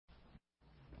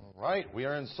Right, we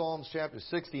are in Psalms chapter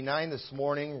 69 this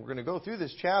morning. We're going to go through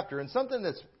this chapter, and something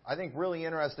that's, I think, really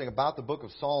interesting about the book of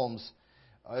Psalms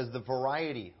is the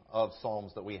variety of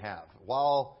psalms that we have.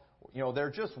 While,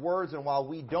 they're just words, and while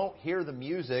we don't hear the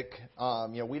music,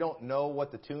 we don't know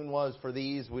what the tune was for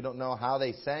these, we don't know how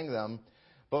they sang them,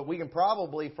 but we can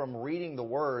probably, from reading the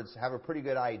words, have a pretty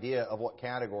good idea of what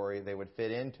category they would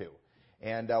fit into.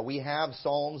 And we have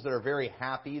psalms that are very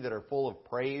happy, that are full of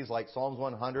praise, like Psalms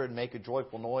 100, make a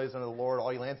joyful noise unto the Lord,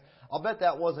 all ye lands. I'll bet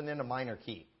that wasn't in a minor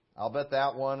key. I'll bet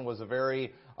that one was a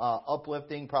very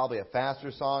uplifting, probably a faster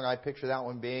song. I picture that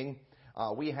one being.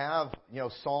 We have,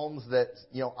 psalms that,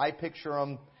 I picture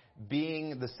them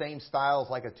being the same style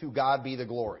as like a To God Be the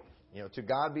Glory. To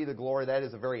God Be the Glory, that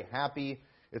is a very happy,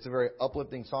 it's a very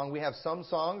uplifting song. We have some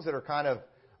songs that are kind of,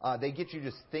 they get you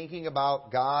just thinking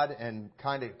about God and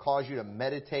kind of cause you to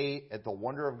meditate at the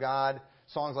wonder of God.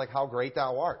 Songs like How Great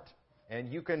Thou Art.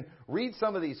 And you can read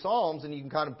some of these psalms and you can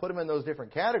kind of put them in those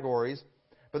different categories.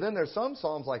 But then there's some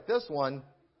psalms like this one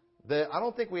that I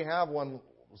don't think we have one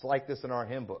like this in our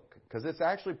hymn book, because it's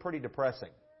actually pretty depressing.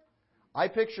 I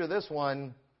picture this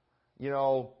one,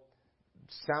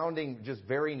 sounding just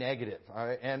very negative. All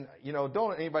right? And,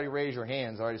 don't anybody raise your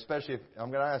hands, all right? Especially if, I'm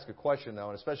going to ask a question though,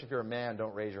 and especially if you're a man,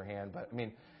 don't raise your hand. But,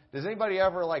 does anybody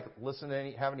ever listen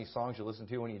to have any songs you listen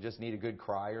to when you just need a good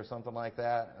cry or something like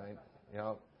that?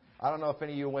 I don't know if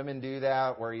any of you women do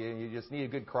that, where you just need a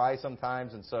good cry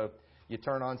sometimes, and so you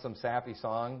turn on some sappy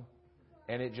song,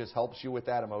 and it just helps you with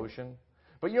that emotion.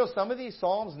 But, some of these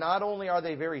psalms, not only are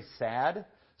they very sad,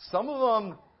 some of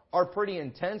them are pretty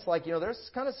intense.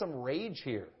 There's kind of some rage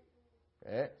here.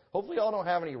 Okay? Hopefully y'all don't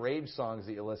have any rage songs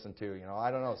that you listen to. I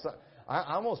don't know. So,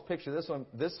 I almost picture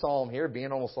this psalm here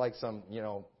being almost like some,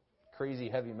 crazy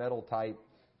heavy metal type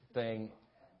thing.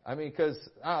 Because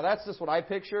that's just what I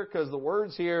picture, because the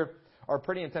words here are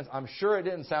pretty intense. I'm sure it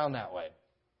didn't sound that way.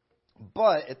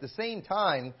 But at the same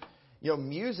time,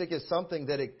 music is something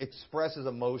that expresses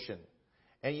emotion.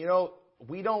 And,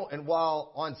 and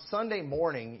while on Sunday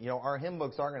morning, our hymn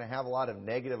books aren't going to have a lot of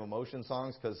negative emotion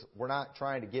songs, because we're not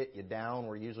trying to get you down.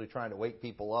 We're usually trying to wake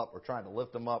people up. We're trying to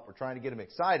lift them up. We're trying to get them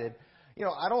excited.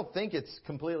 I don't think it's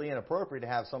completely inappropriate to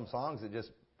have some songs that just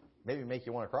maybe make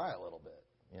you want to cry a little bit.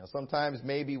 Sometimes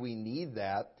maybe we need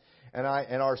that. And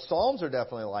our psalms are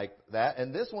definitely like that.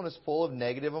 And this one is full of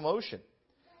negative emotion.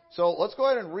 So let's go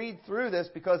ahead and read through this,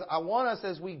 because I want us,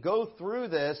 as we go through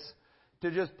this, to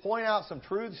just point out some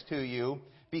truths to you,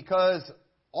 because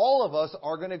all of us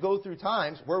are going to go through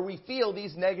times where we feel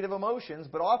these negative emotions,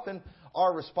 but often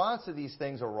our response to these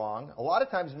things are wrong. A lot of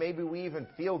times maybe we even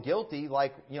feel guilty,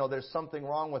 like, there's something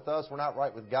wrong with us, we're not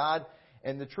right with God.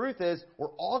 And the truth is,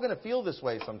 we're all going to feel this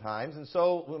way sometimes, and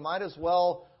so we might as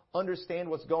well understand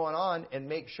what's going on and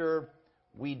make sure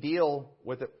we deal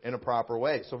with it in a proper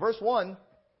way. So verse 1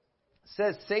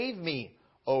 says, "Save me,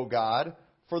 O God,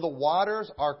 for the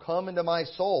waters are come into my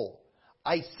soul.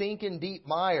 I sink in deep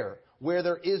mire, where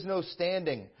there is no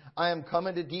standing. I am come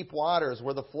into deep waters,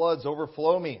 where the floods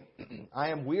overflow me. I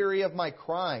am weary of my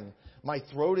crying. My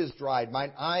throat is dried.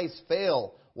 Mine eyes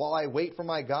fail, while I wait for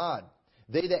my God.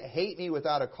 They that hate me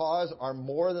without a cause are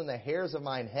more than the hairs of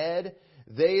mine head.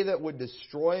 They that would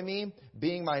destroy me,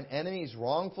 being mine enemies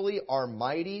wrongfully, are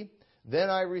mighty. Then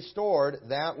I restored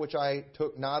that which I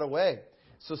took not away."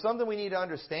 So something we need to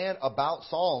understand about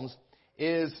Psalms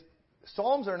is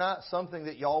Psalms are not something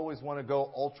that you always want to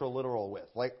go ultra literal with.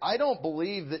 I don't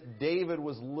believe that David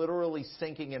was literally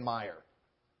sinking in mire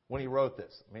when he wrote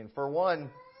this. For one,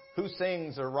 who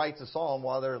sings or writes a psalm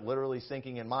while they're literally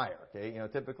sinking in mire? Okay,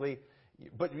 typically.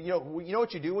 But you know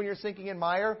what you do when you're sinking in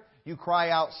mire? You cry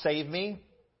out, "Save me,"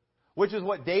 which is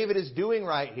what David is doing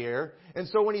right here. And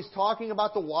so when he's talking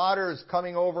about the waters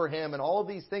coming over him and all of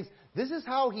these things, this is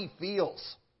how he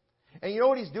feels. And you know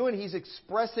what he's doing? He's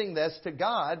expressing this to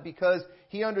God, because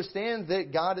he understands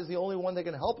that God is the only one that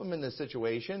can help him in this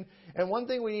situation. And one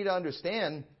thing we need to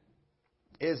understand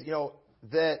is,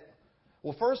 that,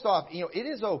 well, first off, it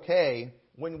is okay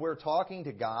when we're talking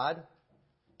to God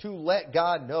to let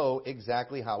God know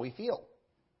exactly how we feel.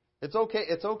 It's okay.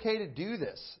 It's okay to do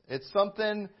this. It's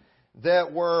something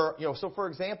that we're, so for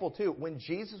example, too, when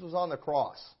Jesus was on the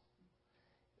cross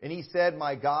and he said,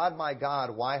 my God,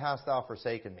 why hast thou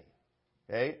forsaken me?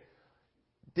 Okay.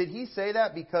 Did he say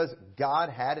that because God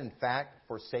had in fact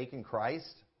forsaken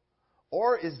Christ?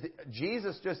 Or is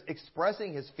Jesus just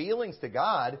expressing his feelings to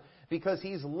God because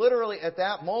he's literally at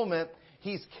that moment,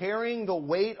 he's carrying the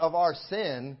weight of our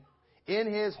sin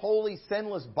in his holy,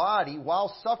 sinless body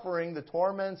while suffering the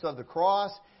torments of the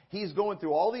cross. He's going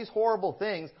through all these horrible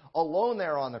things alone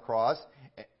there on the cross.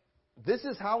 This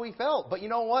is how he felt. But you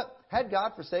know what? Had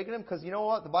God forsaken him? Because you know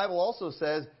what? The Bible also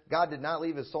says God did not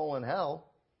leave his soul in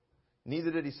hell.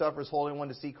 Neither did he suffer his Holy One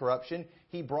to see corruption.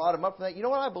 He brought him up from that. You know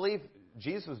what I believe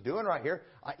Jesus was doing right here?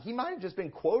 He might have just been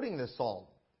quoting this psalm.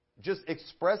 Just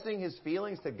expressing his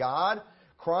feelings to God,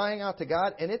 crying out to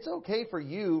God. And it's okay for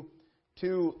you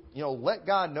to, let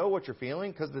God know what you're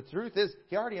feeling, because the truth is,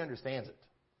 he already understands it.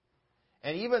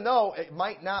 And even though it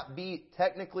might not be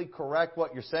technically correct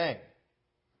what you're saying,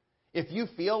 if you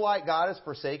feel like God has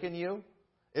forsaken you,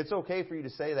 it's okay for you to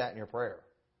say that in your prayer.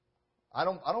 I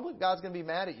don't think God's going to be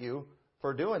mad at you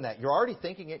for doing that. You're already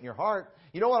thinking it in your heart.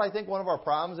 You know what I think one of our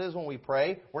problems is when we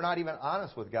pray? We're not even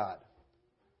honest with God.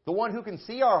 The one who can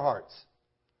see our hearts.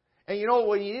 And you know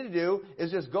what you need to do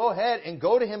is just go ahead and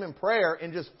go to Him in prayer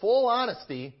in just full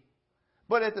honesty.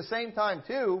 But at the same time,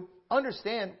 too,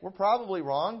 understand we're probably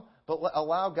wrong, but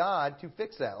allow God to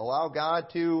fix that. Allow God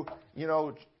to,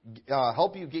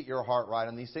 help you get your heart right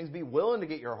on these things. Be willing to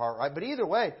get your heart right. But either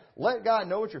way, let God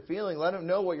know what you're feeling. Let Him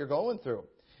know what you're going through.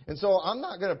 And so I'm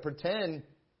not going to pretend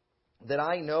that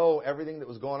I know everything that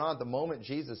was going on at the moment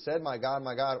Jesus said, my God,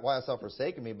 why hast thou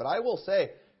forsaken me? But I will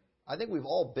say, I think we've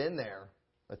all been there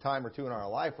a time or two in our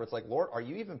life where it's like, Lord, are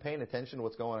you even paying attention to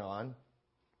what's going on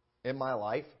in my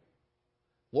life?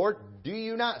 Lord, do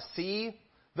you not see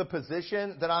the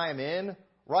position that I am in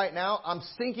right now? I'm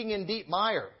sinking in deep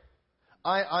mire.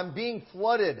 I'm being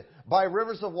flooded by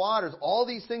rivers of waters. All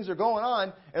these things are going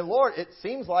on. And Lord, it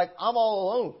seems like I'm all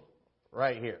alone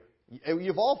right here.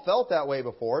 You've all felt that way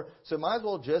before. So might as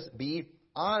well just be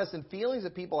honest. And feelings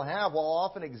that people have, while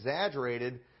often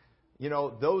exaggerated,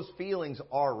 those feelings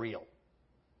are real.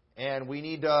 And we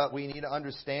need to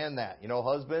understand that.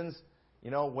 Husbands,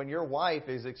 when your wife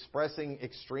is expressing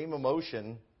extreme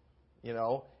emotion,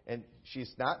 and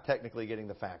she's not technically getting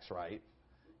the facts right,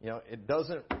 it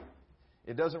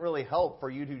doesn't really help for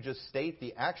you to just state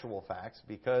the actual facts,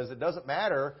 because it doesn't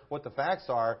matter what the facts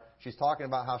are. She's talking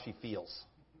about how she feels.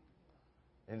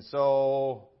 And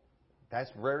so that's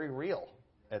very real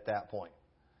at that point.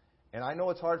 And I know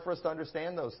it's hard for us to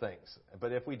understand those things.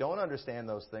 But if we don't understand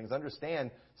those things,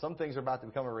 understand some things are about to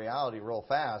become a reality real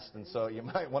fast. And so you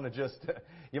might want to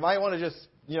just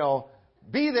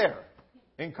be there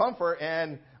in comfort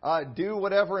and do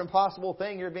whatever impossible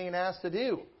thing you're being asked to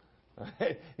do.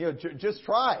 Just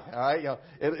try. All right,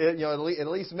 at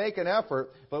least make an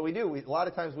effort. But we do. A lot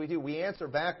of times we do. We answer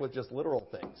back with just literal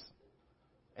things,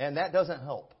 and that doesn't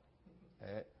help.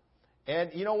 Okay?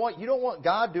 And you know what? You don't want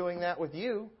God doing that with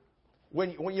you.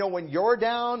 When you're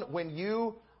down, when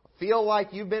you feel like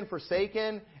you've been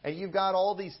forsaken and you've got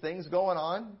all these things going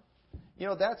on,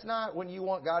 that's not when you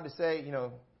want God to say,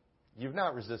 you've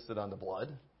not resisted unto blood.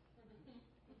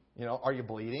 Are you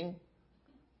bleeding?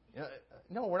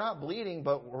 No, we're not bleeding,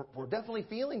 but we're definitely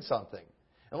feeling something.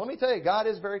 And let me tell you, God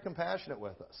is very compassionate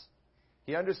with us.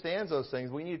 He understands those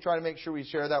things. We need to try to make sure we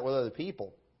share that with other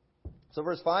people. So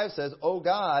verse 5 says, O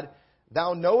God,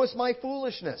 thou knowest my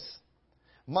foolishness.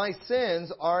 My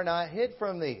sins are not hid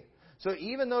from thee. So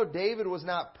even though David was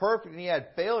not perfect and he had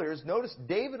failures, notice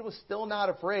David was still not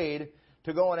afraid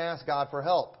to go and ask God for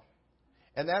help.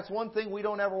 And that's one thing we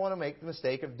don't ever want to make the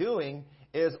mistake of doing,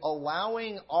 is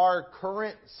allowing our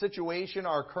current situation,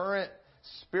 our current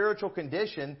spiritual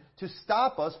condition to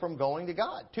stop us from going to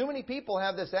God. Too many people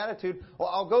have this attitude, well,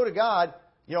 I'll go to God,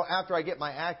 after I get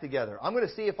my act together. I'm going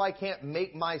to see if I can't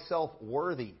make myself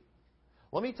worthy.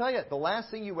 Let me tell you, the last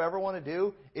thing you ever want to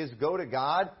do is go to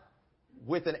God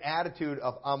with an attitude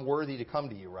of, I'm worthy to come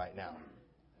to you right now.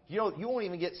 You won't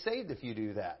even get saved if you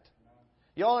do that.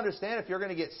 You all understand, if you're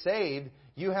going to get saved,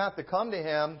 you have to come to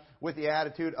Him with the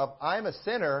attitude of, I'm a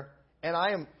sinner, and I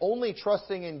am only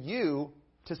trusting in you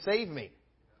to save me.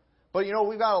 But,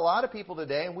 we've got a lot of people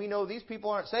today, and we know these people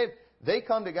aren't saved. They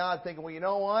come to God thinking, well, you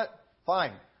know what?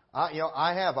 Fine.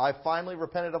 I finally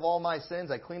repented of all my sins.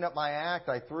 I cleaned up my act.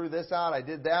 I threw this out. I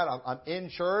did that. I'm in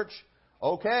church.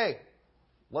 Okay,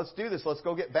 let's do this. Let's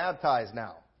go get baptized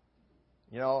now.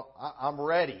 I'm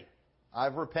ready.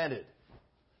 I've repented.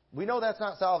 We know that's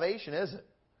not salvation, is it?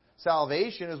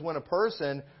 Salvation is when a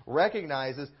person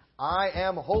recognizes, I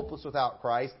am hopeless without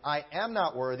Christ. I am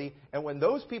not worthy. And when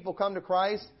those people come to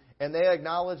Christ and they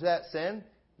acknowledge that sin,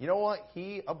 you know what?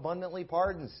 He abundantly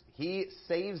pardons. He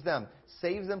saves them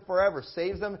forever,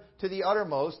 saves them to the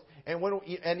uttermost.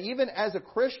 And even as a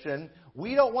Christian,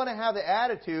 we don't want to have the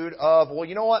attitude of, well,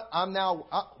 you know what? I'm now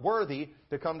worthy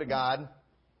to come to God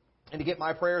and to get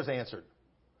my prayers answered.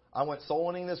 I went soul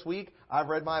winning this week. I've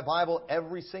read my Bible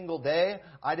every single day.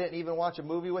 I didn't even watch a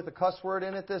movie with a cuss word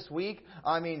in it this week.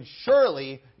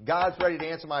 Surely God's ready to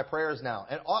answer my prayers now.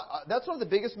 And that's one of the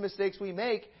biggest mistakes we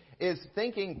make, is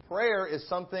thinking prayer is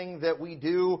something that we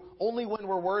do only when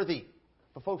we're worthy.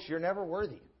 But folks, you're never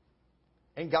worthy.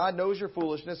 And God knows your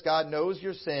foolishness. God knows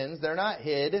your sins. They're not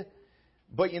hid.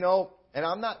 But and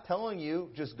I'm not telling you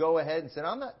just go ahead and sin.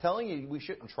 I'm not telling you we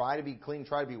shouldn't try to be clean,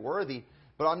 try to be worthy.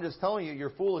 But I'm just telling you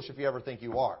you're foolish if you ever think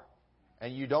you are.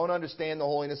 And you don't understand the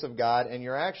holiness of God, and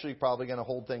you're actually probably going to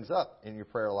hold things up in your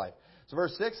prayer life. So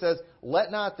verse 6 says,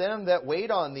 "Let not them that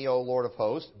wait on thee, O Lord of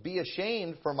hosts, be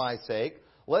ashamed for my sake.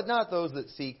 Let not those that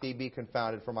seek thee be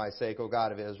confounded for my sake, O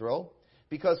God of Israel.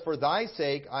 Because for thy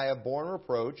sake I have borne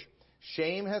reproach.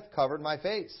 Shame hath covered my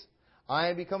face. I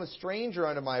am become a stranger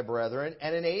unto my brethren,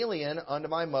 and an alien unto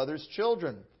my mother's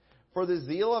children. For the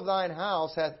zeal of thine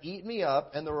house hath eaten me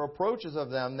up, and the reproaches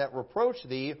of them that reproach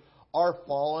thee are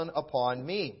fallen upon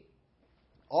me."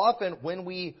 Often when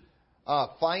we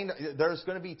find, there's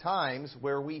going to be times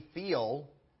where we feel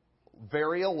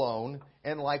very alone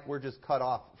and like we're just cut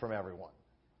off from everyone.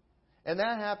 And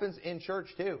that happens in church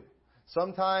too.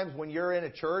 Sometimes when you're in a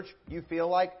church, you feel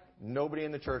like nobody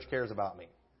in the church cares about me.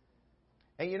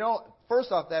 And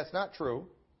first off, that's not true.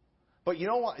 But you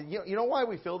know why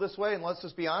we feel this way? And let's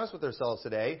just be honest with ourselves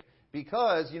today.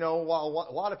 Because, while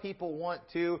a lot of people want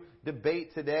to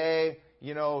debate today,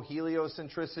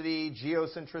 heliocentricity,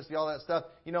 geocentricity, all that stuff,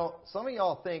 some of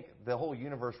y'all think the whole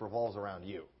universe revolves around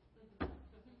you.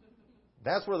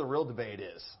 That's where the real debate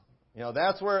is.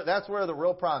 That's where the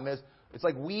real problem is. It's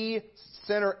like we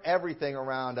center everything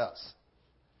around us.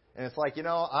 And it's like,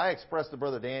 I expressed to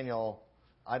Brother Daniel,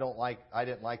 I didn't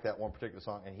like that one particular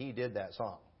song, and he did that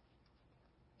song.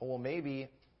 Oh, well, maybe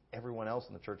everyone else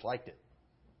in the church liked it.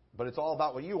 But it's all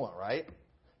about what you want, right?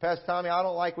 Pastor Tommy, I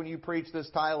don't like when you preach this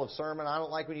style of sermon. I don't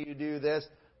like when you do this.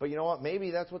 But you know what? Maybe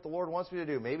that's what the Lord wants me to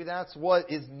do. Maybe that's what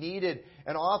is needed.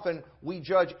 And often we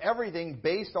judge everything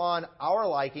based on our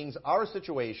likings, our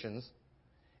situations.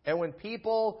 And when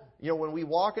people, when we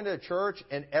walk into a church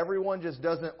and everyone just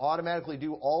doesn't automatically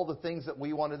do all the things that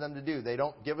we wanted them to do. They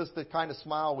don't give us the kind of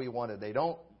smile we wanted. They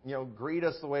don't, greet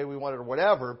us the way we wanted or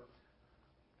whatever.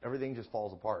 Everything just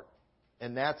falls apart.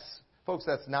 And folks,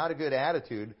 that's not a good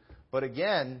attitude. But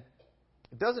again,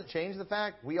 it doesn't change the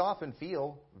fact we often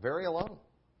feel very alone.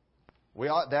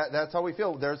 That's how we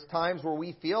feel. There's times where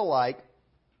we feel like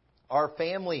our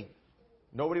family,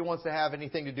 nobody wants to have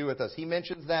anything to do with us. He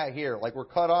mentions that here. Like we're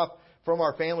cut off from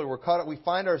our family. We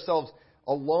find ourselves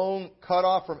alone, cut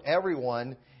off from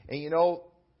everyone. And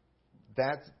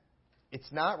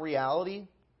it's not reality,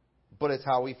 but it's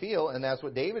how we feel. And that's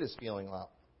what David is feeling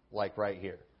like right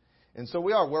here. And so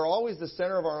we're always the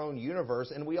center of our own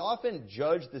universe, and we often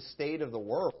judge the state of the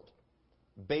world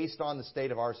based on the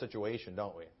state of our situation,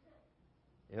 don't we?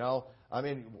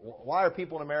 Why are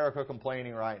people in America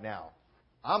complaining right now?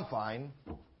 I'm fine,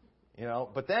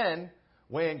 but then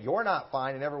when you're not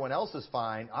fine and everyone else is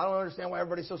fine, I don't understand why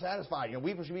everybody's so satisfied.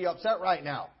 We should be upset right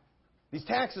now. These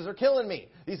taxes are killing me.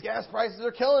 These gas prices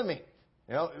are killing me.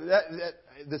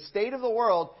 The state of the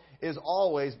world is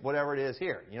always whatever it is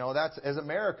here. That's, as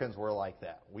Americans, we're like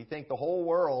that. We think the whole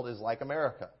world is like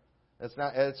America.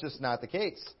 It's just not the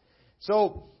case.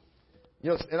 So,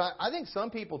 and I think some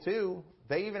people too,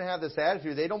 they even have this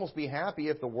attitude. They'd almost be happy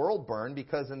if the world burned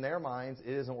because in their minds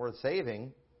it isn't worth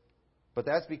saving. But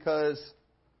that's because,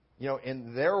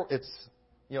 in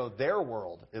their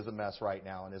world is a mess right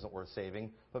now and isn't worth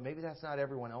saving. But maybe that's not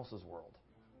everyone else's world.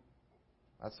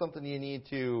 That's something you need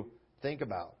to think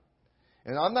about.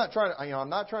 And I'm not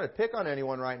trying to pick on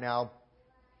anyone right now,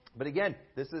 but again,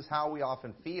 this is how we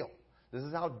often feel. This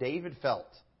is how David felt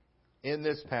in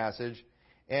this passage.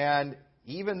 And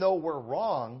even though we're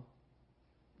wrong,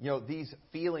 these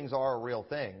feelings are a real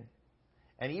thing.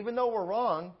 And even though we're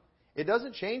wrong, it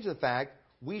doesn't change the fact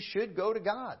we should go to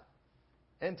God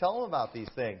and tell Him about these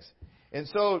things. And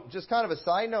so, just kind of a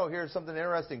side note here, something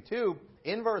interesting too.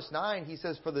 In verse 9, he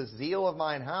says, "For the zeal of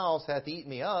mine house hath eaten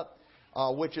me up,"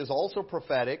 which is also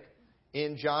prophetic.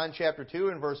 In John chapter 2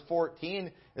 and verse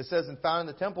 14, it says, "And found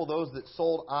in the temple those that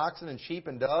sold oxen and sheep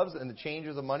and doves and the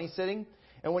changers of money sitting.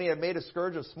 And when he had made a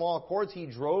scourge of small cords, he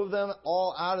drove them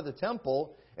all out of the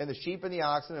temple, and the sheep and the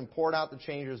oxen, and poured out the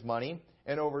changers' money,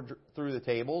 and overthrew the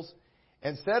tables.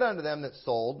 And said unto them that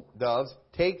sold doves,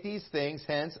 Take these things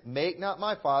hence, make not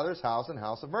my Father's house an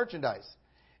house of merchandise.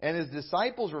 And his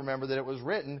disciples remembered that it was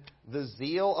written, The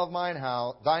zeal of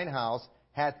thine house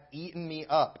hath eaten me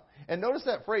up." And notice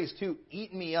that phrase too,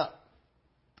 eaten me up.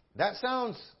 That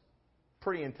sounds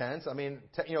pretty intense. So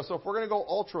if we're going to go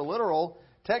ultra literal,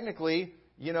 technically,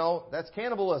 that's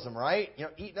cannibalism, right?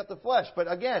 Eating up the flesh.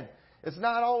 But again, it's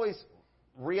not always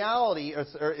reality,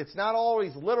 or it's not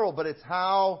always literal, but it's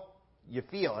how you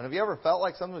feel. And have you ever felt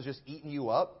like someone was just eating you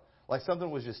up? like something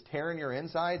was just tearing your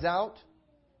insides out.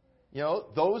 You know,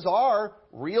 those are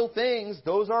real things.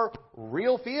 Those are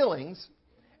real feelings.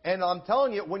 And I'm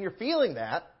telling you, when you're feeling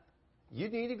that, you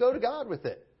need to go to God with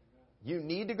it. You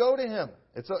need to go to Him.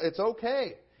 It's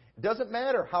okay. It doesn't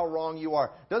matter how wrong you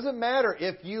are. It doesn't matter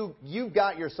if you've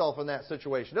got yourself in that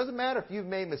situation. It doesn't matter if you've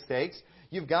made mistakes.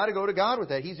 You've got to go to God with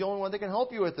that. He's the only one that can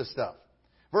help you with this stuff.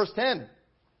 Verse 10,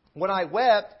 when I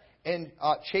wept and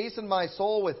chastened my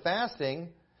soul with fasting,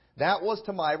 that was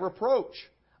to my reproach.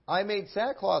 I made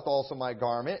sackcloth also my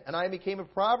garment, and I became a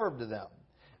proverb to them.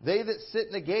 They that sit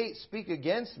in the gate speak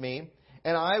against me,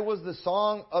 and I was the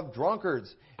song of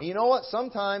drunkards. And you know what?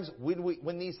 Sometimes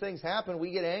when these things happen,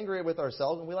 we get angry with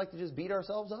ourselves, and we like to just beat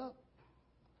ourselves up.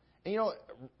 And you know,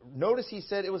 notice he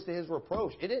said it was to his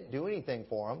reproach. It didn't do anything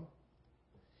for him.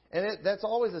 And that's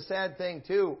always a sad thing,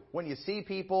 too, when you see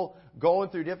people going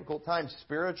through difficult times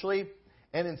spiritually,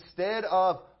 and instead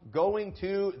of going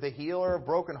to the healer of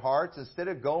broken hearts, instead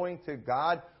of going to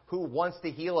God who wants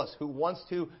to heal us, who wants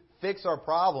to fix our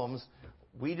problems,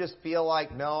 we just feel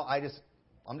like, no,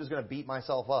 I'm just going to beat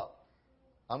myself up.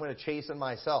 I'm going to chasten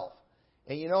myself.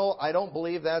 And you know, I don't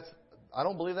believe that's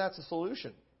a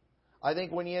solution. I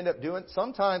think when you end up doing,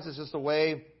 sometimes it's just a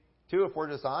way, too, if we're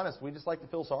just honest, we just like to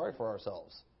feel sorry for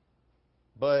ourselves.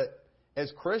 But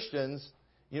as Christians,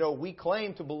 you know, we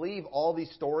claim to believe all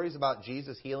these stories about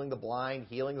Jesus healing the blind,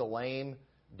 healing the lame,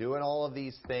 doing all of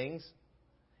these things.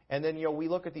 And then, you know, we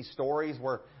look at these stories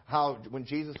where how when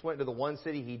Jesus went to the one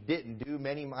city, He didn't do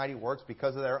many mighty works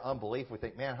because of their unbelief. We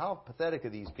think, man, how pathetic are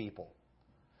these people?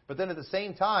 But then at the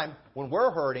same time, when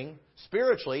we're hurting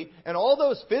spiritually, and all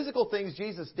those physical things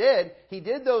Jesus did, He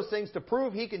did those things to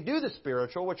prove He can do the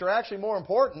spiritual, which are actually more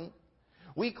important.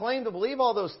 We claim to believe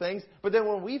all those things, but then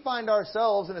when we find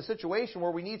ourselves in a situation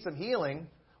where we need some healing,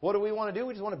 what do we want to do?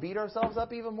 We just want to beat ourselves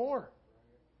up even more.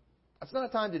 That's not a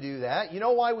time to do that. You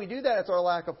know why we do that? It's our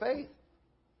lack of faith.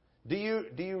 Do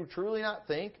you truly not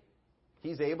think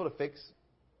He's able to fix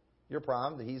your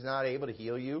problem, that He's not able to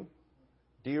heal you?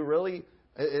 Do you really,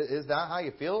 is that how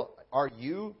you feel? Are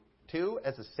you, too,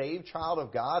 as a saved child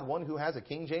of God, one who has a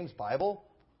King James Bible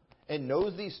and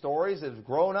knows these stories, has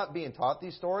grown up being taught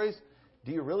these stories,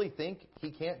 do you really think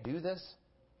He can't do this?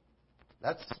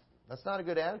 That's not a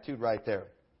good attitude right there.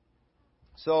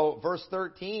 So, verse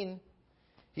 13,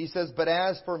 he says, but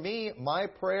as for me, my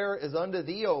prayer is unto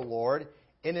Thee, O Lord,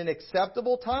 in an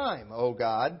acceptable time, O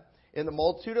God, in the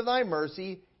multitude of Thy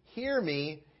mercy, hear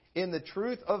me in the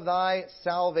truth of Thy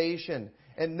salvation.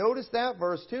 And notice that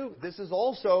verse too. This is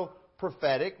also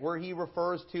prophetic, where he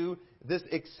refers to this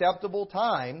acceptable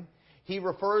time. He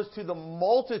refers to the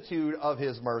multitude of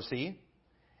His mercy.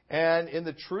 And in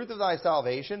the truth of Thy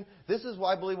salvation, this is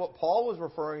why I believe what Paul was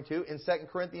referring to in 2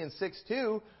 Corinthians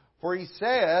 6:2, for he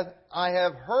saith, I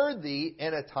have heard Thee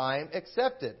in a time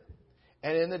accepted,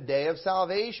 and in the day of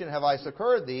salvation have I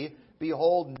succored Thee.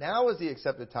 Behold, now is the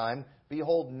accepted time.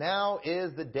 Behold, now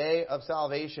is the day of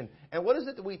salvation. And what is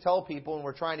it that we tell people when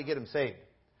we're trying to get them saved?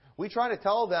 We try to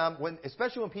tell them,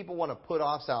 especially when people want to put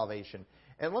off salvation.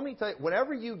 And let me tell you,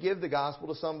 whenever you give the gospel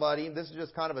to somebody, this is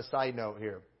just kind of a side note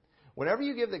here. Whenever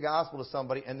you give the gospel to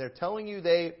somebody and they're telling you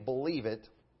they believe it,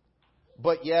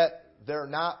 but yet they're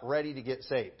not ready to get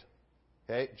saved,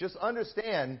 okay? Just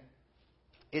understand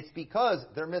it's because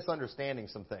they're misunderstanding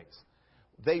some things.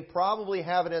 They probably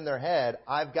have it in their head,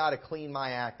 I've got to clean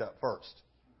my act up first.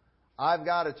 I've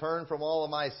got to turn from all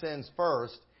of my sins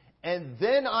first, and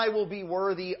then I will be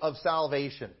worthy of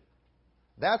salvation.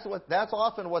 That's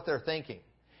often what they're thinking.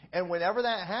 And whenever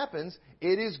that happens,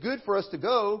 it is good for us to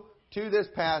go to this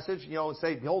passage, you know, and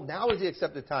say, behold, now is the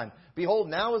accepted time. Behold,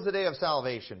 now is the day of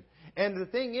salvation. And the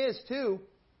thing is, too,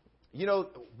 you know,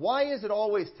 why is it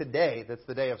always today that's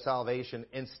the day of salvation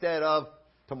instead of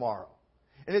tomorrow?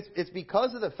 And it's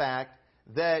because of the fact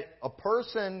that a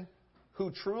person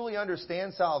who truly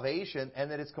understands salvation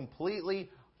and that it's completely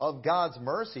of God's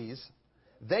mercies,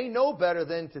 they know better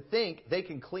than to think they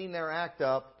can clean their act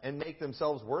up and make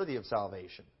themselves worthy of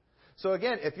salvation. So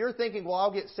again, if you're thinking, well,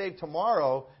 I'll get saved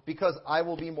tomorrow because I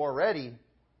will be more ready,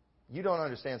 you don't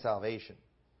understand salvation.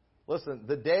 Listen,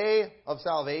 the day of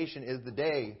salvation is the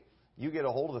day you get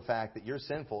a hold of the fact that you're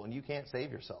sinful and you can't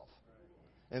save yourself.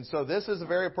 And so this is a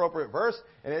very appropriate verse,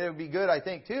 and it would be good, I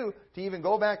think, too, to even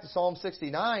go back to Psalm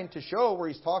 69 to show where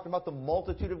he's talking about the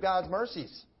multitude of God's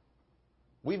mercies.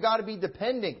 We've got to be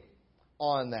depending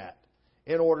on that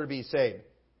in order to be saved.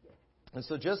 And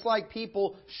so just like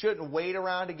people shouldn't wait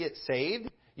around to get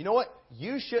saved, you know what?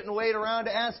 You shouldn't wait around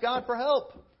to ask God for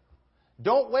help.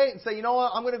 Don't wait and say, you know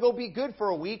what? I'm going to go be good for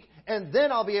a week, and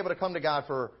then I'll be able to come to God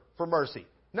for mercy.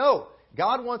 No.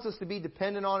 God wants us to be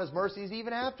dependent on His mercies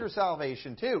even after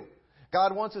salvation too.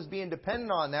 God wants us being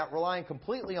dependent on that, relying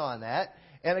completely on that.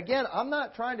 And again, I'm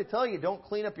not trying to tell you don't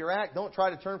clean up your act, don't try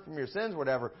to turn from your sins,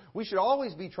 whatever. We should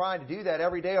always be trying to do that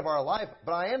every day of our life.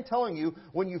 But I am telling you,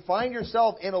 when you find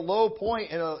yourself in a low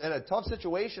point, in a tough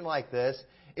situation like this,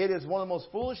 it is one of the most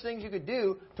foolish things you could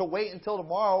do to wait until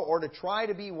tomorrow or to try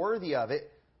to be worthy of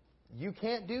it. You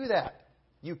can't do that.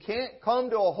 You can't come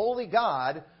to a holy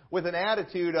God with an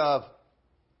attitude of,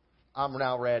 I'm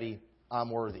now ready, I'm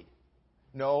worthy.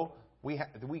 No, we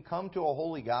come to a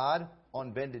holy God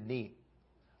on bended knee.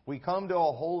 We come to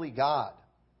a holy God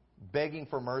begging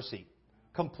for mercy,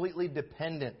 completely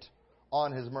dependent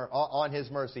on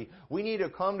His mercy. We need to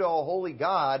come to a holy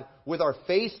God with our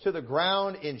face to the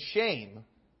ground in shame,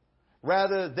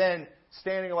 rather than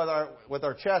standing with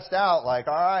our chest out like,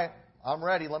 all right, I'm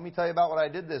ready. Let me tell you about what I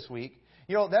did this week.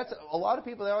 That's a lot of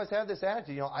people that always have this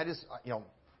attitude.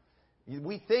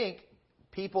 We think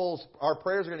our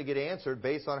prayers are going to get answered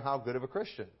based on how good of a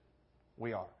Christian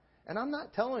we are. And I'm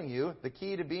not telling you the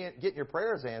key to getting your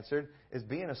prayers answered is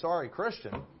being a sorry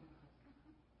Christian.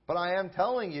 But I am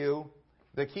telling you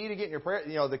the key to getting your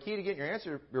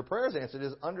prayers answered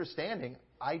is understanding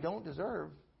I don't deserve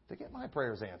to get my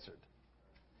prayers answered.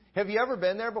 Have you ever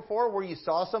been there before where you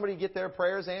saw somebody get their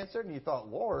prayers answered and you thought,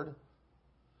 Lord,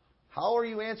 how are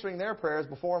you answering their prayers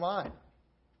before mine?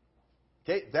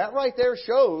 Okay, that right there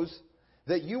shows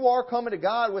that you are coming to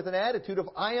God with an attitude of,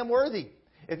 I am worthy.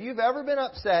 If you've ever been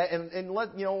upset,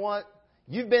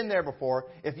 you've been there before.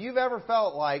 If you've ever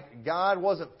felt like God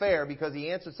wasn't fair because He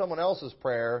answered someone else's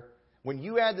prayer, when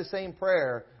you had the same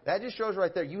prayer, that just shows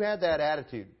right there you had that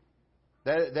attitude.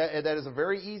 That is a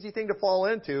very easy thing to fall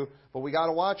into, but we got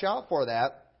to watch out for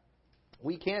that.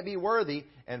 We can't be worthy.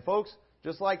 And folks,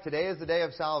 just like today is the day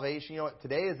of salvation,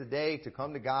 today is the day to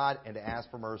come to God and to ask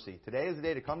for mercy. Today is the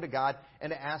day to come to God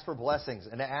and to ask for blessings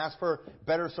and to ask for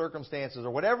better circumstances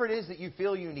or whatever it is that you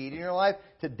feel you need in your life.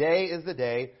 Today is the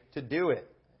day to do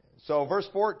it. So verse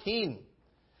 14,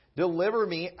 deliver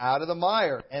me out of the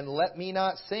mire and let me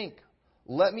not sink.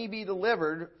 Let me be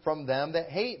delivered from them that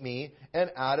hate me and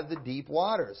out of the deep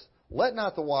waters. Let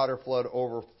not the water flood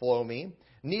overflow me,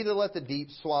 neither let the deep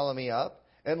swallow me up.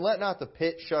 And let not the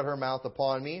pit shut her mouth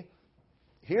upon me.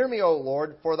 Hear me, O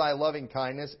Lord, for thy loving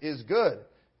kindness is good.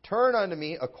 Turn unto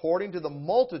me according to the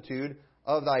multitude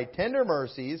of thy tender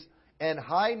mercies, and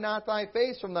hide not thy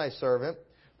face from thy servant,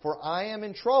 for I am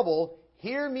in trouble.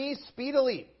 Hear me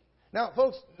speedily. Now,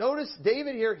 folks, notice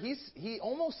David here, he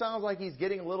almost sounds like he's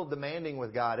getting a little demanding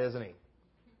with God, isn't he?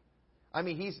 I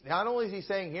mean, he's not only is he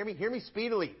saying, hear me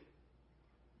speedily.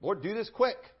 Lord, do this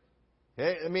quick.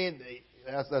 I mean,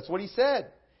 that's what he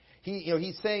said.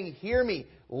 He's saying, hear me.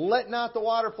 Let not the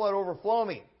water flood overflow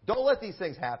me. Don't let these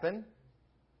things happen.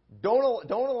 Don't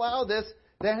allow this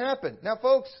to happen. Now,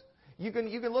 folks, you can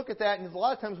look at that, and a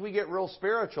lot of times we get real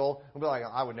spiritual and be like,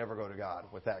 I would never go to God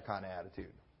with that kind of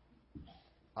attitude.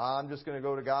 I'm just going to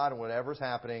go to God, and whatever's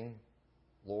happening,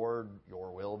 Lord,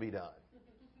 your will be done.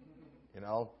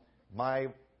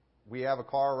 We have a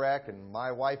car wreck, and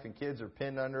my wife and kids are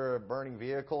pinned under a burning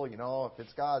vehicle. If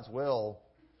it's God's will,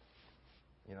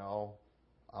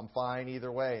 I'm fine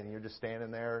either way. And you're just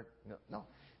standing there. No.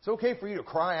 It's okay for you to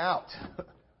cry out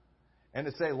and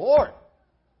to say, Lord,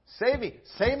 save me.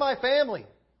 Save my family.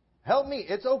 Help me.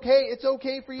 It's okay. It's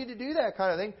okay for you to do that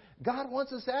kind of thing. God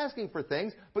wants us asking for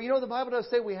things. But the Bible does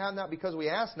say we have not because we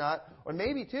ask not. Or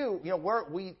maybe too,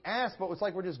 we ask, but it's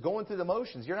like we're just going through the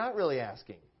motions. You're not really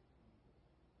asking.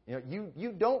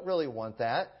 You don't really want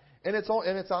that, and it's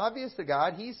obvious to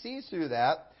God. He sees through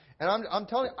that, and I'm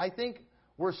telling you, I think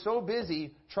we're so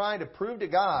busy trying to prove to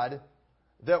God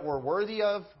that we're worthy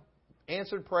of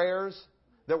answered prayers,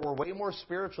 that we're way more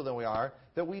spiritual than we are,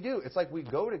 that we do. It's like we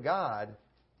go to God,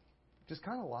 just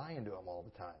kind of lying to Him all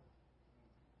the time,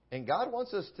 and God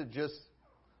wants us to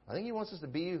I think He wants us to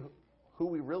be who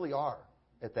we really are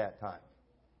at that time.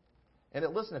 And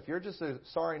listen, if you're just a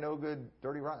sorry, no good,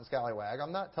 dirty, rotten scallywag,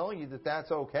 I'm not telling you that that's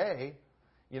okay.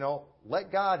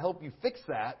 Let God help you fix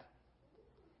that.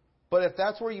 But if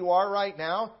that's where you are right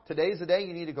now, today's the day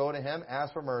you need to go to Him,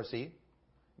 ask for mercy,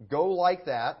 go like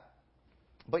that.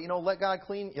 But let God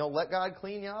clean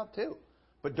you up too.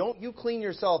 But don't you clean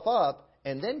yourself up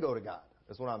and then go to God.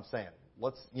 Is what I'm saying.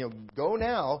 Let's go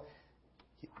now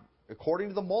according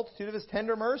to the multitude of His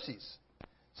tender mercies.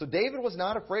 So David was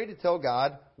not afraid to tell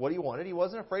God what he wanted. He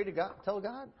wasn't afraid to tell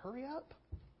God, hurry up.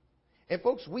 And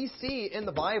folks, we see in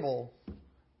the Bible,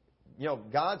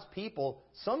 God's people,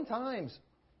 sometimes,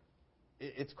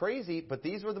 it's crazy, but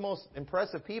these were the most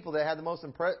impressive people that had the most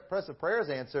impressive prayers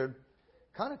answered.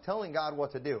 kind of telling God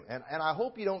what to do. And I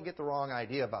hope you don't get the wrong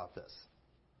idea about this.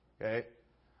 Okay?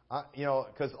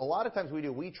 Because a lot of times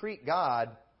we treat God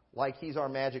like He's our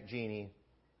magic genie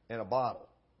in a bottle.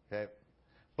 Okay?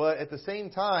 But at the same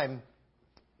time,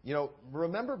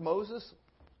 remember Moses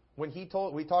when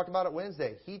we talked about it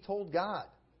Wednesday, he told God,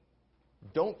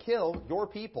 don't kill your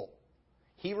people.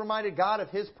 He reminded God of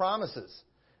His promises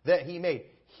that He made.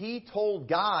 He told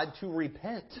God to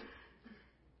repent.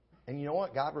 And you know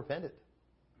what? God repented.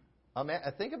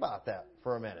 Think about that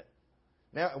for a minute.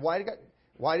 Now, why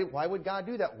would God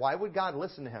do that? Why would God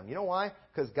listen to him? You know why?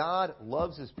 Because God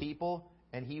loves His people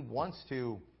and He wants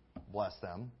to bless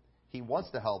them. He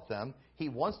wants to help them. He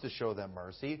wants to show them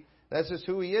mercy. That's just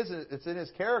who He is. It's in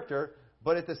His character.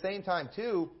 But at the same time,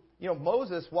 too,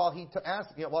 Moses, while he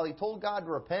told God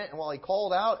to repent and while he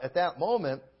called out at that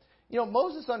moment,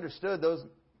 Moses understood those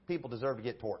people deserve to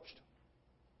get torched.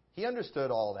 He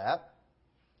understood all that.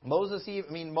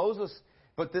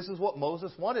 But this is what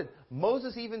Moses wanted.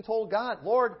 Moses even told God,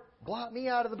 Lord, blot me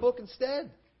out of the book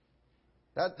instead.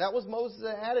 That was Moses'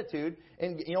 attitude.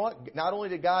 And you know what? Not only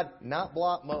did God not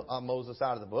blot Moses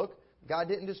out of the book, God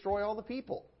didn't destroy all the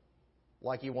people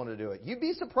like He wanted to do it. You'd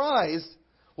be surprised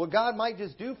what God might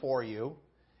just do for you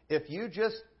if you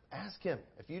just ask Him,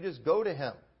 if you just go to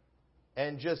Him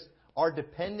and just are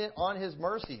dependent on His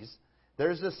mercies.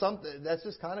 There's just something, that's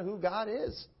just kind of who God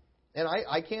is. And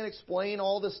I can't explain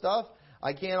all this stuff.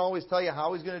 I can't always tell you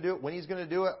how He's going to do it, when He's going to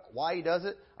do it, why He does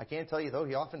it. I can't tell you, though,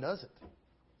 He often does it.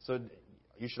 So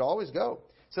you should always go.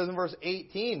 It says in verse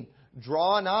 18,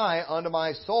 draw nigh unto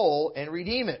my soul and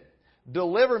redeem it.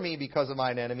 Deliver me because of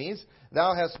mine enemies.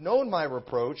 Thou hast known my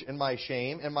reproach and my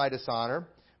shame and my dishonor.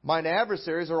 Mine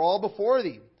adversaries are all before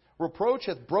thee. Reproach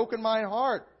hath broken mine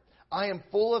heart. I am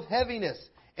full of heaviness,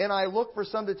 and I looked for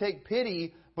some to take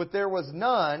pity, but there was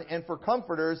none, and for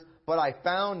comforters, but I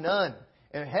found none.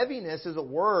 And heaviness is a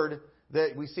word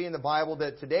that we see in the Bible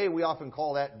that today we often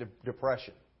call that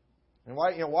depression. And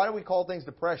why do we call things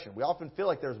depression? We often feel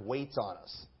like there's weights on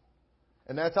us.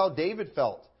 And that's how David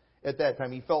felt at that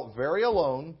time. He felt very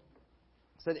alone.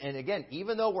 And again,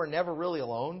 even though we're never really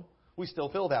alone, we still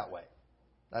feel that way.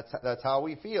 That's how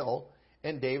we feel.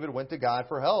 And David went to God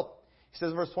for help. He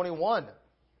says in verse 21,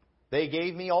 they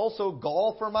gave me also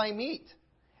gall for my meat,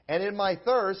 and in my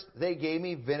thirst they gave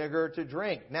me vinegar to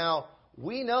drink. Now,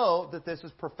 we know that this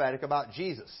is prophetic about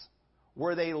Jesus,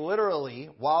 where they literally,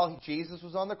 while Jesus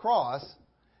was on the cross,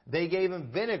 they gave Him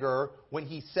vinegar when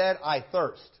He said, I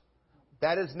thirst.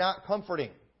 That is not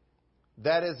comforting.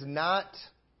 That is not,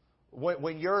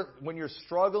 when you're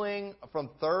struggling from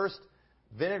thirst,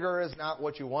 vinegar is not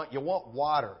what you want. You want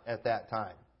water at that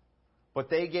time. But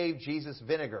they gave Jesus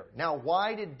vinegar. Now,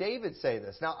 why did David say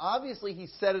this? Now, obviously, he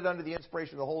said it under the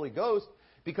inspiration of the Holy Ghost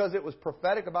because it was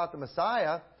prophetic about the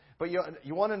Messiah. But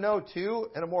you want to know, too,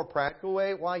 in a more practical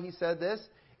way, why he said this?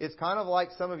 It's kind of like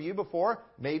some of you before.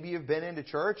 Maybe you've been into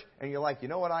church and you're like, you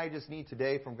know what I just need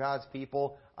today from God's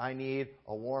people? I need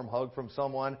a warm hug from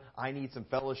someone. I need some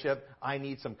fellowship. I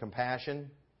need some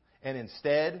compassion. And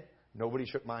instead, nobody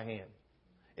shook my hand.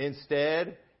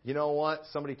 Instead, you know what?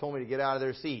 Somebody told me to get out of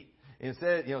their seat.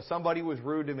 Instead, somebody was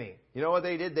rude to me. You know what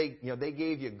they did? They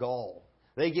gave you gall.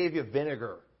 They gave you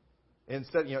vinegar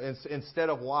instead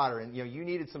of water. And you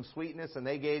needed some sweetness, and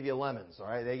they gave you lemons. All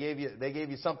right, they gave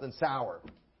you something sour.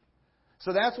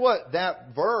 So that's what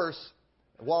that verse,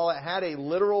 while it had a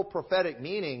literal prophetic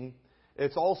meaning,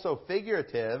 it's also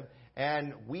figurative,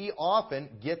 and we often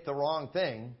get the wrong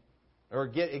thing or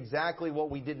get exactly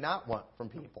what we did not want from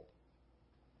people.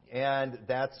 And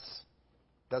that's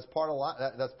part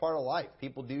of life.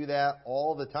 People do that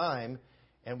all the time,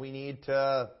 and we need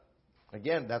to,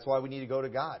 again, that's why we need to go to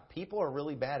God. People are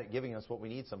really bad at giving us what we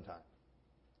need sometimes.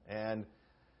 And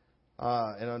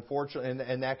unfortunately,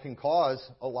 and that can cause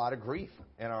a lot of grief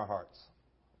in our hearts.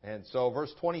 And so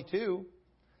verse 22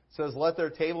 says, let their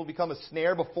table become a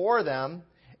snare before them,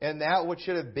 and that which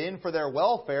should have been for their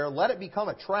welfare, let it become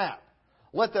a trap.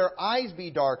 Let their eyes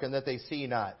be darkened that they see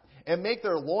not, and make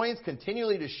their loins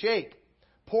continually to shake.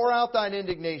 Pour out thine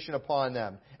indignation upon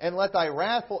them, and let thy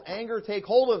wrathful anger take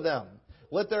hold of them.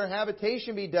 Let their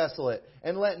habitation be desolate,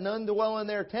 and let none dwell in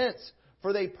their tents.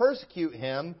 For they persecute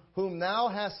him whom thou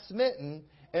hast smitten,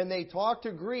 and they talk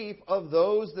to grief of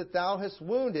those that thou hast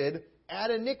wounded.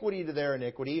 Add iniquity to their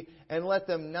iniquity, and let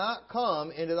them not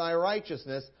come into thy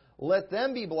righteousness. Let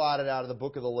them be blotted out of the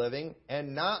book of the living,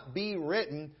 and not be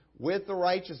written with the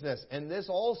righteousness. And this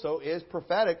also is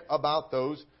prophetic about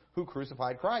those who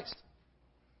crucified Christ.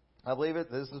 I believe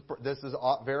it. This is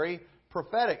very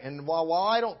prophetic. And while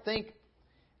I don't think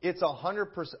it's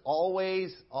 100%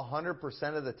 always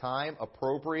 100% of the time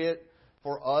appropriate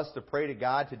for us to pray to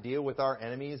God to deal with our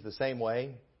enemies the same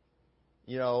way?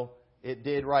 It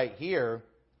did right here.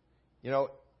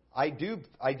 I do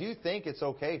think it's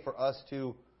okay for us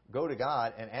to go to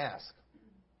God and ask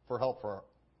for help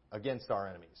against our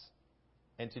enemies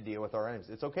and to deal with our enemies.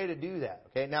 It's okay to do that.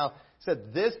 Okay. Now,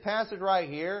 this passage right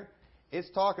here, it's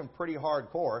talking pretty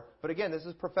hardcore. But again, this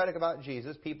is prophetic about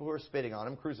Jesus. People who are spitting on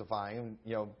him, crucifying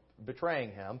him,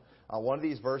 betraying him. One of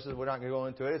these verses, we're not going to go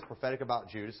into it. It's prophetic about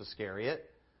Judas Iscariot.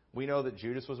 We know that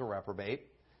Judas was a reprobate.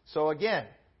 So again,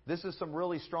 this is some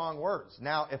really strong words.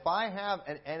 Now, if I have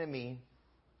an enemy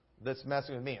that's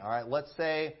messing with me, all right, let's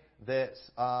say that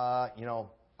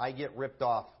I get ripped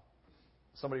off.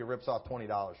 Somebody rips off $20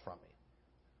 from me.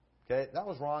 Okay, that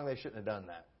was wrong. They shouldn't have done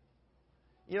that.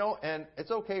 And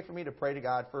it's okay for me to pray to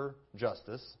God for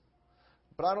justice,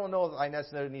 but I don't know if I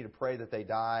necessarily need to pray that they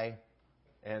die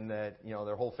and that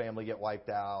their whole family get wiped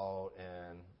out,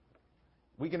 and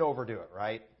we can overdo it,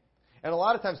 right? And a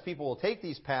lot of times people will take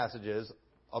these passages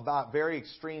about very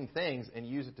extreme things and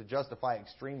use it to justify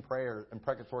extreme prayer,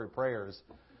 imprecatory prayers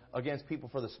against people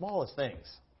for the smallest things.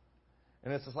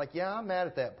 And it's just like, yeah, I'm mad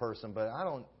at that person, but I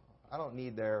don't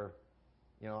need their,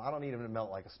 I don't need them to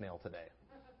melt like a snail today.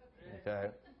 Okay.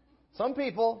 Some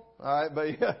people, all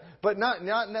right, but not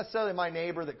necessarily my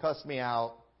neighbor that cussed me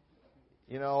out.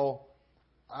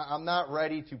 I'm not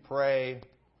ready to pray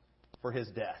for his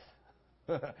death.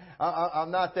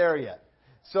 I'm not there yet.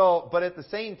 So, but at the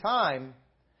same time,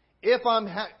 if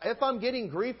I'm getting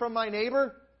grief from my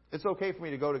neighbor, it's okay for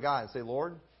me to go to God and say,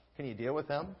 Lord, can you deal with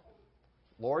him?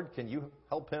 Lord, can you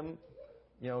help him,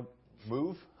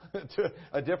 move to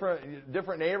a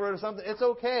different neighborhood or something? It's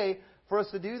okay for us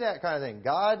to do that kind of thing.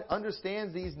 God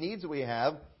understands these needs that we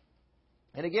have.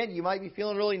 And again, you might be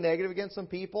feeling really negative against some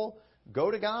people.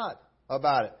 Go to God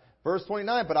about it. Verse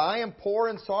 29, but I am poor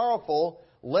and sorrowful.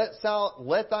 Let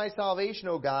thy salvation,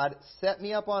 O God, set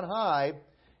me up on high.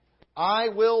 I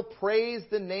will praise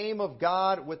the name of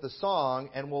God with a song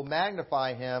and will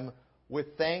magnify him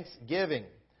with thanksgiving.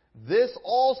 This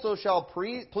also shall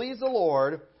please the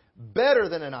Lord better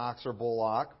than an ox or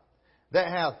bullock that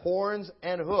hath horns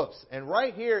and hoofs. And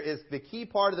right here is the key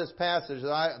part of this passage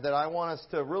that I want us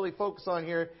to really focus on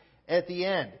here at the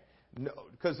end.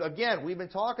 Because again, we've been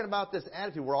talking about this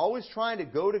attitude. We're always trying to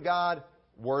go to God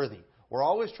worthy. We're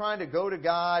always trying to go to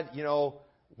God,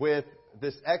 with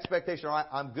this expectation, all right,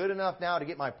 I'm good enough now to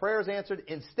get my prayers answered,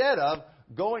 instead of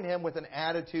going to Him with an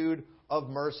attitude of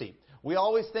mercy. We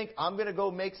always think, I'm going to go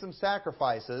make some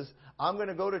sacrifices. I'm going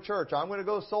to go to church. I'm going to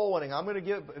go soul winning. I'm going to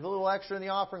give a little extra in the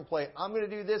offering plate. I'm going to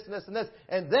do this and this and this.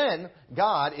 And then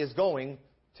God is going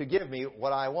to give me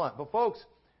what I want. But folks,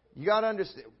 you got to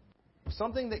understand,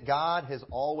 something that God has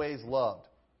always loved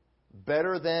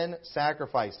better than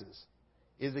sacrifices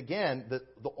is, again,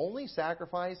 the only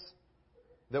sacrifice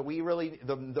that we really,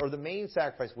 or the main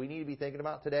sacrifice we need to be thinking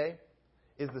about today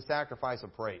is the sacrifice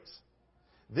of praise.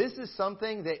 This is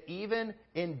something that even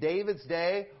in David's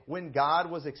day, when God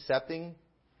was accepting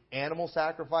animal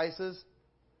sacrifices,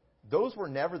 those were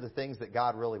never the things that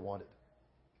God really wanted.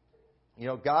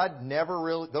 God never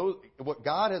really, what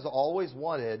God has always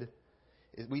wanted,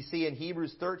 is we see in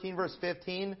Hebrews 13 verse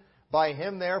 15, by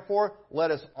Him therefore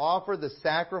let us offer the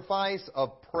sacrifice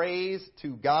of praise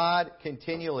to God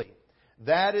continually.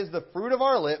 That is the fruit of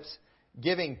our lips,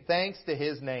 giving thanks to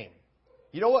His name.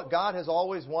 You know what God has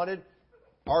always wanted?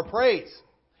 Our praise.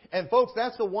 And folks,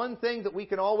 that's the one thing that we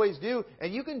can always do.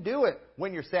 And you can do it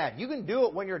when you're sad. You can do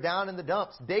it when you're down in the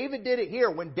dumps. David did it here.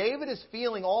 When David is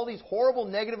feeling all these horrible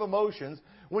negative emotions,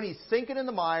 when he's sinking in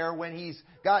the mire, when he's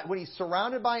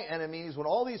surrounded by enemies, when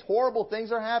all these horrible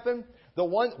things are happening,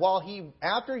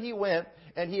 after he went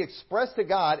and he expressed to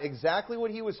God exactly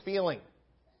what he was feeling,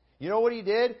 you know what he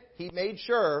did? He made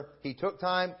sure he took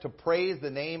time to praise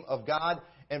the name of God.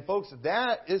 And folks,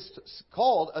 that is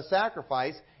called a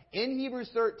sacrifice in Hebrews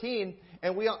 13.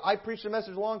 And I preached a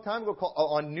message a long time ago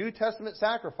on New Testament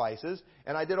sacrifices,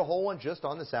 and I did a whole one just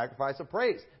on the sacrifice of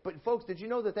praise. But folks, did you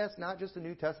know that that's not just a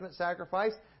New Testament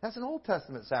sacrifice? That's an Old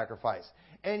Testament sacrifice.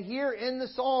 And here in the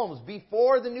Psalms,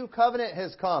 before the new covenant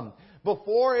has come,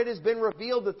 before it has been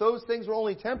revealed that those things were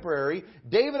only temporary,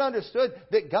 David understood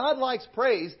that God likes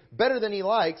praise better than He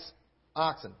likes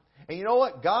oxen. And you know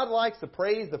what? God likes to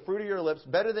praise the fruit of your lips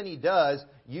better than He does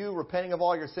you repenting of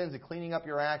all your sins and cleaning up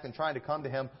your act and trying to come to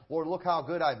Him. Lord, look how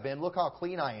good I've been. Look how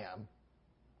clean I am.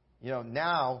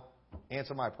 Now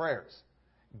answer my prayers.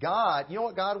 God, you know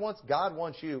what God wants? God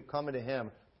wants you coming to Him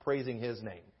praising His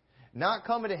name. Not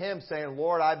coming to Him saying,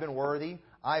 Lord, I've been worthy.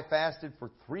 I fasted for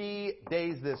 3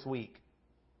 days this week.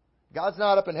 God's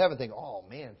not up in heaven thinking, oh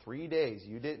man, 3 days.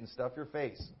 You didn't stuff your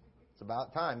face. It's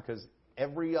about time, because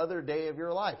every other day of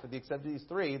your life, with the exception of these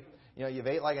 3, you've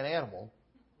ate like an animal.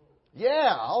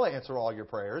 Yeah, I'll answer all your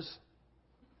prayers.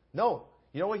 No.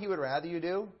 You know what He would rather you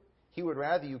do? He would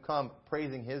rather you come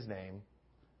praising His name,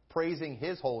 praising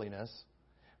His holiness,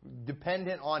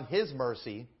 dependent on His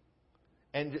mercy,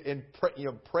 and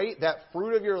pray that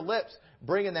fruit of your lips,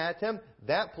 bringing that to Him.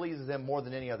 That pleases Him more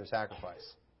than any other sacrifice.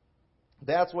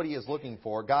 That's what He is looking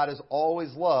for. God has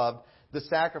always loved the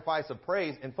sacrifice of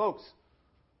praise. And folks,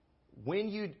 when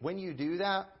you do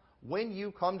that, when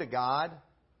you come to God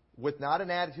with not an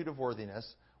attitude of worthiness,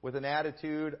 with an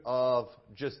attitude of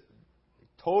just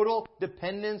total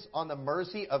dependence on the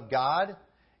mercy of God,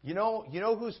 you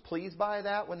know who's pleased by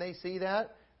that when they see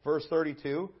that? Verse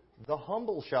 32, the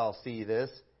humble shall see this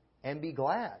and be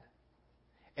glad,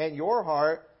 and your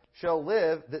heart shall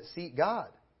live that seek God.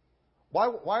 Why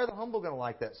are the humble going to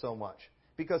like that so much?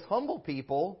 Because humble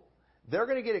people, they're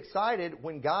going to get excited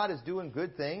when God is doing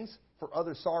good things for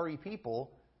other sorry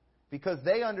people, because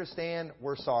they understand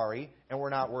we're sorry and we're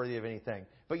not worthy of anything.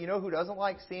 But you know who doesn't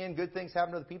like seeing good things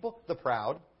happen to the people? The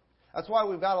proud. That's why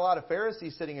we've got a lot of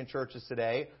Pharisees sitting in churches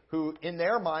today who, in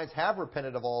their minds, have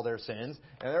repented of all their sins.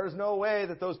 And there's no way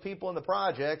that those people in the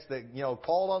projects that,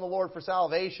 called on the Lord for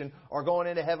salvation are going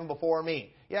into heaven before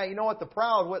me. Yeah, you know what? The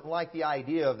proud wouldn't like the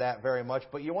idea of that very much.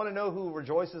 But you want to know who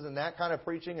rejoices in that kind of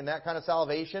preaching and that kind of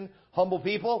salvation? Humble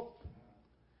people.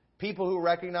 People who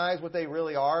recognize what they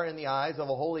really are in the eyes of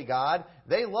a holy God.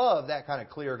 They love that kind of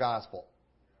clear gospel.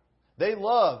 They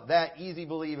love that easy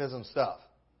believism stuff.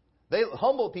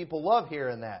 Humble people love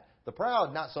hearing that. The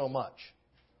proud, not so much.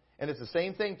 And it's the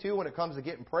same thing, too, when it comes to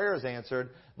getting prayers answered.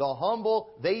 The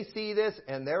humble, they see this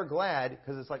and they're glad,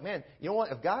 because it's like, man, you know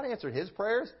what? If God answered His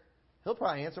prayers, He'll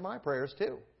probably answer my prayers,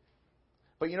 too.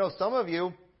 But, some of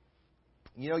you,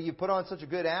 you put on such a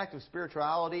good act of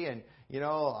spirituality, and,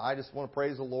 I just want to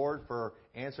praise the Lord for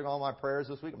answering all my prayers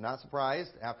this week. I'm not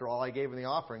surprised after all I gave in the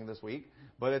offering this week.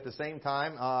 But at the same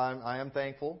time, I am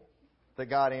thankful that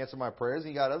God answered my prayers.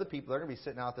 And you got other people that are going to be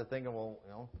sitting out there thinking,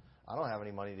 well, I don't have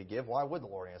any money to give. Why would the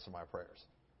Lord answer my prayers?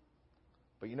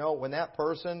 But when that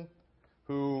person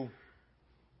who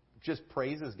just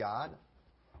praises God,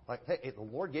 like, hey, the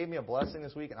Lord gave me a blessing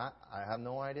this week, and I have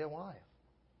no idea why.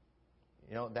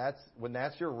 When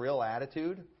that's your real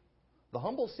attitude, the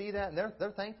humble see that and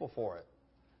they're thankful for it.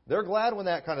 They're glad when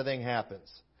that kind of thing happens.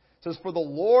 It says, for the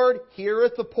Lord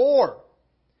heareth the poor,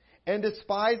 and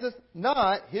despiseth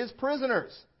not His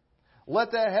prisoners.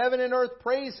 Let the heaven and earth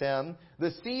praise Him,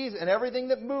 the seas and everything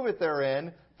that moveth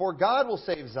therein. For God will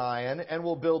save Zion, and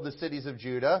will build the cities of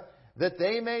Judah, that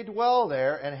they may dwell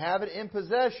there, and have it in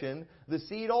possession. The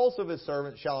seed also of His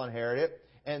servants shall inherit it,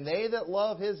 and they that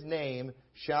love His name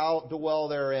shall dwell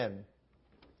therein.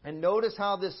 And notice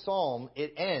how this psalm,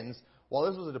 it ends, while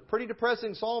this was a pretty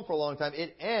depressing psalm for a long time,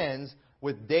 it ends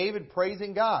with David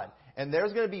praising God. And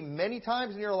there's going to be many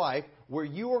times in your life where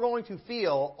you are going to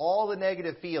feel all the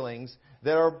negative feelings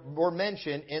that were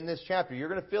mentioned in this chapter. You're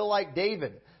going to feel like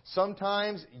David.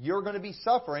 Sometimes you're going to be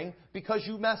suffering because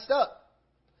you messed up.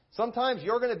 Sometimes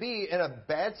you're going to be in a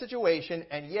bad situation,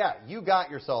 and yeah, you got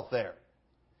yourself there.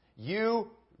 You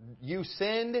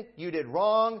sinned, you did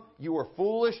wrong, you were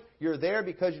foolish, you're there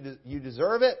because you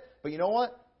deserve it. But you know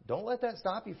what? Don't let that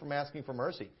stop you from asking for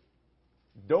mercy.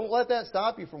 Don't let that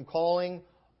stop you from calling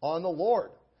on the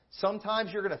Lord.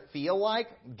 Sometimes you're going to feel like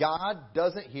God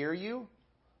doesn't hear you,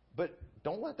 but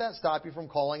don't let that stop you from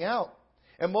calling out.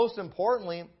 And most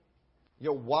importantly,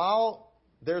 while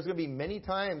there's going to be many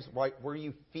times where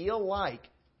you feel like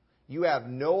you have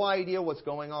no idea what's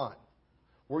going on,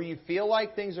 where you feel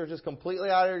like things are just completely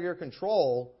out of your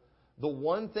control, the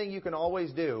one thing you can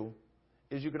always do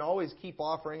is you can always keep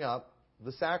offering up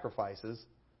the sacrifices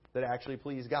that actually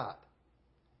please God.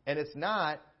 And it's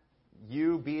not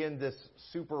you being this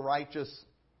super righteous,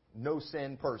 no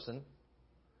sin person.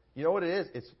 You know what it is?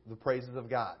 It's the praises of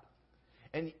God.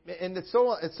 And it's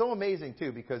so amazing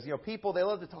too, because people, they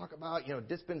love to talk about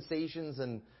dispensations,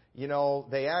 and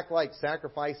they act like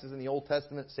sacrifices in the Old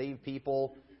Testament saved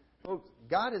people. Folks,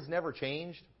 God has never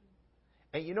changed.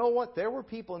 And you know what? There were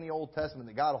people in the Old Testament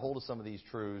that got a hold of some of these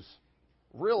truths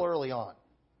real early on.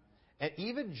 And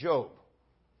even Job.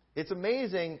 It's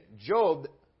amazing, Job,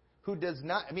 who does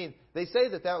not, they say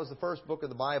that was the first book of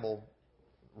the Bible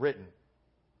written.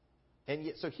 And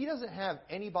yet, so he doesn't have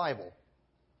any Bible.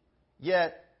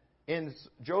 Yet, in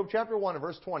Job chapter 1 and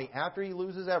verse 20, after he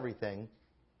loses everything,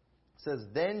 it says,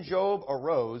 Then Job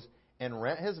arose and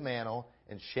rent his mantle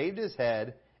and shaved his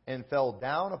head and fell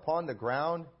down upon the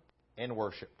ground and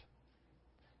worshipped.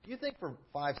 Do you think for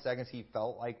 5 seconds he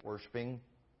felt like worshiping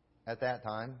at that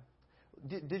time?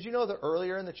 Did you know that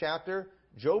earlier in the chapter,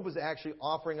 Job was actually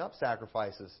offering up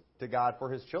sacrifices to God for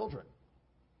his children,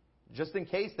 just in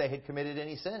case they had committed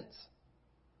any sins.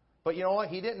 But you know what?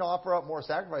 He didn't offer up more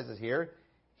sacrifices here.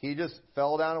 He just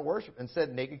fell down in worship and said,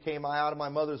 naked came I out of my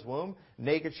mother's womb,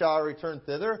 naked shall I return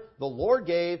thither. The Lord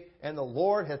gave, and the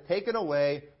Lord hath taken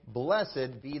away.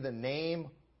 Blessed be the name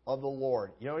of the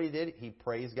Lord. You know what he did? He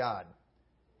praised God.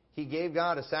 He gave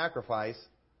God a sacrifice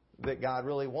that God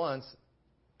really wants,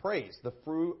 praise, the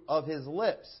fruit of his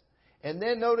lips. And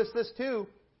then notice this too,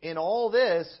 in all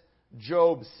this,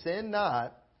 Job sinned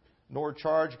not, nor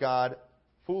charged God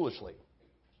foolishly.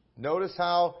 Notice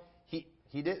how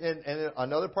he didn't, and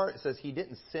another part says he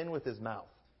didn't sin with his mouth.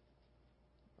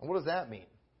 And what does that mean?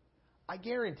 I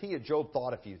guarantee you Job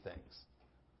thought a few things.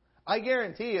 I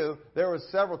guarantee you there were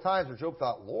several times where Job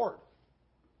thought, Lord,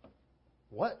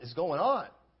 what is going on?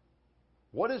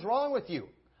 What is wrong with you?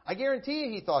 I guarantee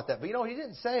you he thought that. But you know, he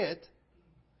didn't say it.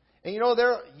 And you know,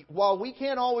 while we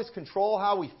can't always control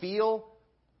how we feel,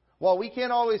 while we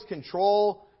can't always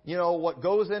control, you know, what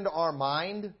goes into our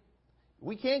mind,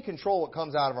 we can control what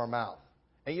comes out of our mouth.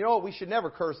 And you know what? We should never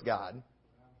curse God.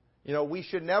 You know, we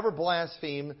should never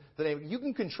blaspheme the name. You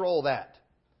can control that.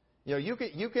 You know,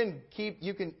 you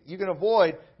can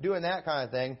avoid doing that kind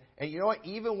of thing. And you know what?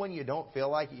 Even when you don't feel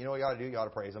like it, you know what you ought to do? You ought to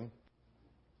praise Him.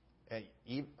 And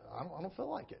I don't feel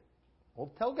like it.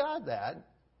 Well, tell God that,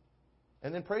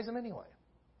 and then praise Him anyway.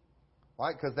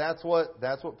 Why? Because that's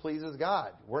what pleases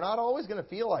God. We're not always going to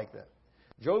feel like that.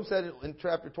 Job said in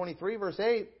chapter 23, verse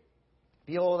 8,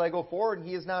 behold, I go forward, and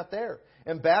He is not there.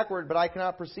 And backward, but I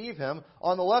cannot perceive Him.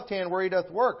 On the left hand where He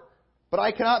doth work, but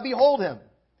I cannot behold Him.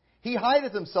 He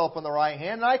hideth Himself on the right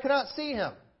hand, and I cannot see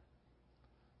Him.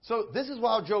 So this is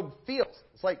how Job feels.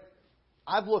 It's like,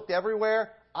 I've looked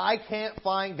everywhere. I can't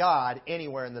find God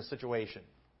anywhere in this situation.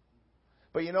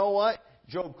 But you know what?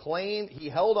 Job claimed, he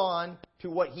held on to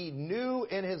what he knew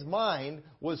in his mind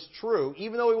was true,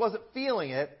 even though he wasn't feeling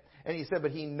it. And he said,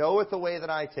 but He knoweth the way that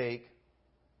I take,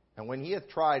 and when He hath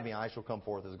tried me, I shall come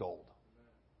forth as gold.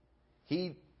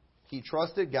 He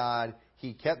trusted God.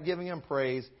 He kept giving Him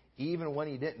praise, even when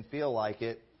he didn't feel like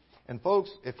it. And folks,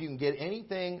 if you can get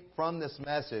anything from this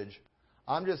message,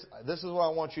 this is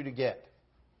what I want you to get.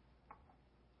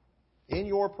 In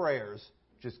your prayers,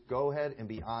 just go ahead and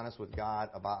be honest with God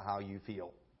about how you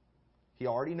feel. He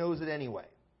already knows it anyway.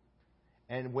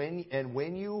 And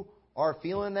when you are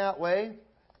feeling that way,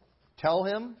 tell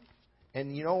Him,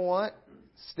 and you know what?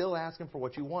 Still ask Him for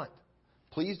what you want.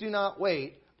 Please do not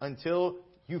wait until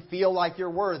you feel like you're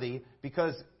worthy,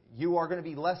 because you are going to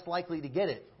be less likely to get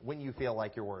it when you feel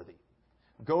like you're worthy.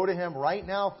 Go to Him right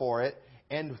now for it,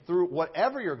 and through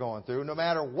whatever you're going through, no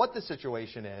matter what the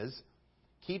situation is,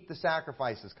 keep the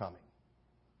sacrifices coming.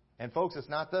 And folks, it's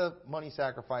not the money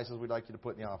sacrifices we'd like you to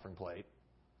put in the offering plate.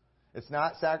 It's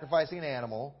not sacrificing an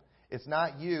animal. It's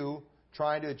not you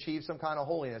trying to achieve some kind of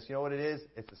holiness. You know what it is?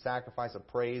 It's the sacrifice of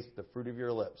praise, the fruit of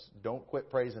your lips. Don't quit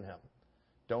praising Him.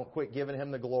 Don't quit giving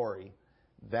Him the glory.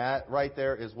 That right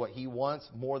there is what He wants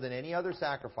more than any other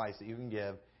sacrifice that you can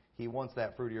give. He wants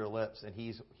that fruit of your lips, and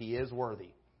He is worthy.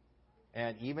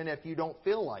 And even if you don't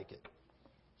feel like it,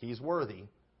 He's worthy,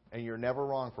 and you're never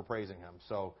wrong for praising Him.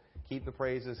 So keep the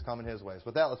praises coming His ways.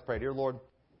 With that, let's pray. Dear Lord,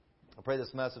 I pray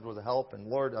this message was a help. And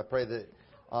Lord, I pray that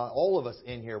all of us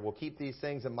in here will keep these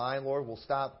things in mind, Lord. We'll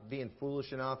stop being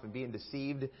foolish enough and being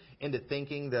deceived into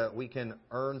thinking that we can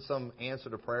earn some answer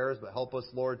to prayers. But help us,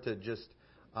 Lord, to just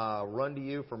run to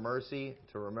You for mercy,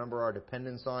 to remember our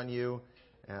dependence on You.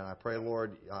 And I pray,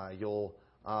 Lord, You'll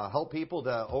help people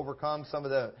to overcome some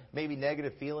of the maybe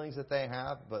negative feelings that they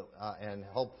have, but and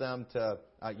help them to,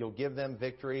 You'll give them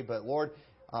victory. But Lord,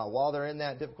 while they're in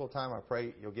that difficult time, I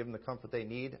pray You'll give them the comfort they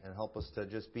need, and help us to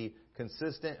just be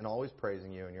consistent and always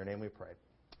praising You. In Your name we pray.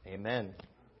 Amen.